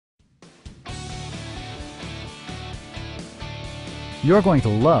You're going to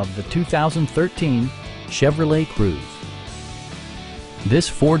love the 2013 Chevrolet Cruze. This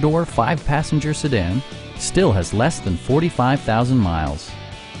four-door, five-passenger sedan still has less than 45,000 miles.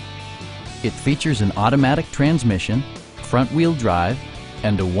 It features an automatic transmission, front-wheel drive,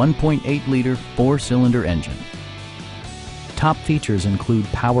 and a 1.8-liter four-cylinder engine. Top features include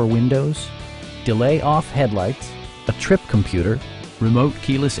power windows, delay-off headlights, a trip computer, remote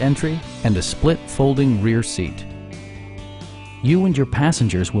keyless entry, and a split folding rear seat. You and your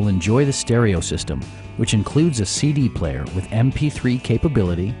passengers will enjoy the stereo system, which includes a CD player with MP3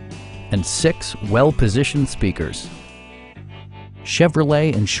 capability and 6 well-positioned speakers.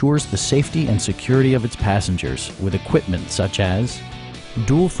 Chevrolet ensures the safety and security of its passengers with equipment such as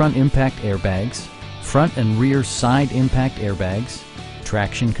dual front impact airbags, front and rear side impact airbags,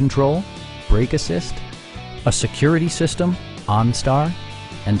 traction control, brake assist, a security system, OnStar,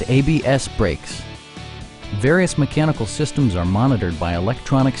 and ABS brakes. Various mechanical systems are monitored by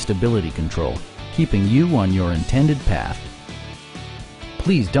electronic stability control, keeping you on your intended path.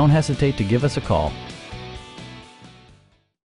 Please don't hesitate to give us a call.